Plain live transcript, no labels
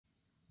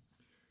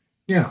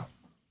Now,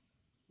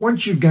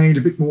 once you've gained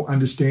a bit more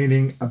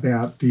understanding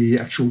about the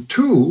actual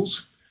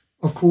tools,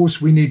 of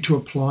course, we need to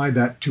apply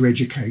that to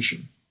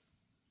education,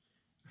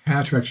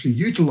 how to actually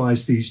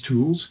utilize these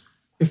tools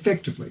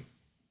effectively.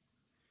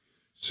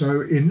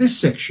 So in this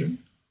section,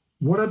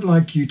 what I'd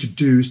like you to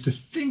do is to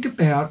think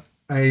about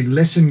a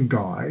lesson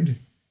guide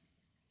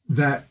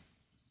that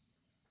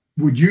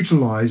would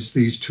utilize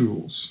these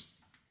tools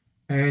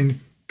and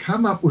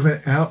come up with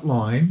an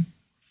outline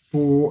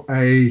for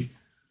a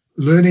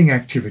learning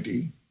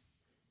activity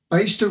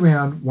based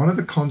around one of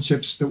the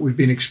concepts that we've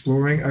been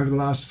exploring over the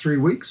last 3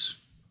 weeks.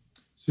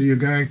 So you're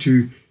going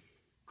to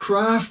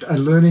craft a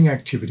learning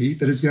activity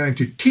that is going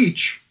to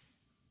teach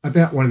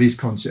about one of these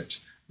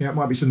concepts. Now, it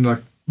might be something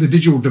like the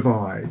digital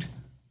divide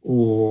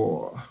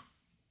or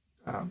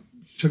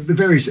so the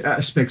various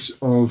aspects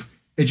of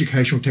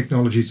educational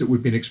technologies that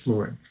we've been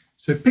exploring.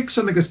 So pick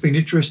something that's been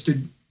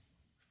interesting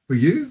for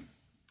you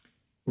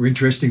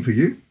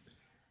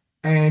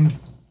and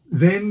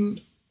then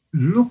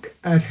look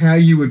at how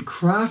you would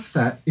craft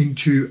that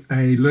into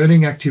a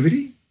learning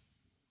activity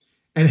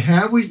and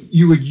how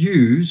you would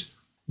use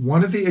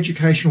one of the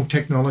educational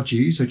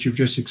technologies that you've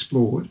just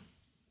explored,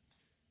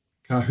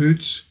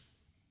 Kahoots,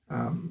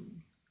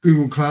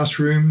 Google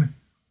Classroom,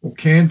 or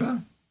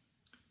Canva,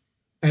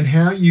 and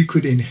how you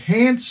could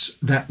enhance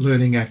that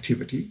learning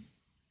activity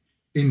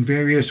in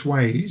various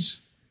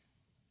ways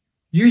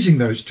using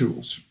those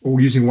tools or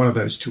using one of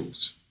those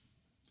tools,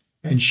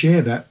 and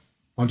share that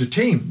onto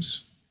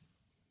Teams.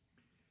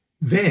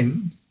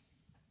 Then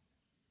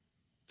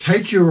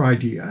take your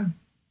idea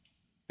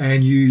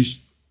and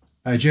use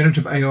a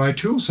generative AI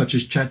tool such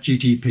as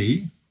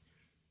ChatGPT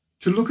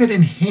to look at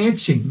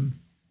enhancing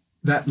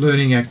that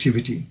learning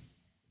activity.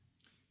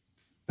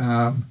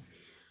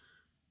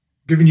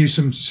 Giving you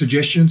some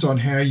suggestions on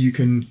how you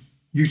can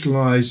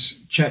utilize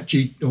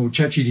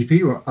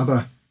ChatGPT or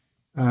other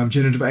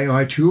generative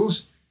AI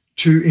tools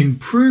to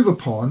improve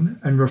upon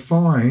and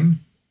refine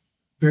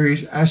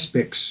various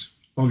aspects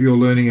of your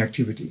learning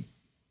activity.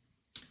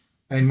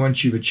 And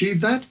once you've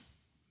achieved that,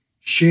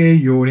 share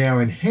your now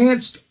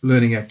enhanced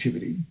learning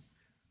activity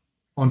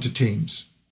onto Teams.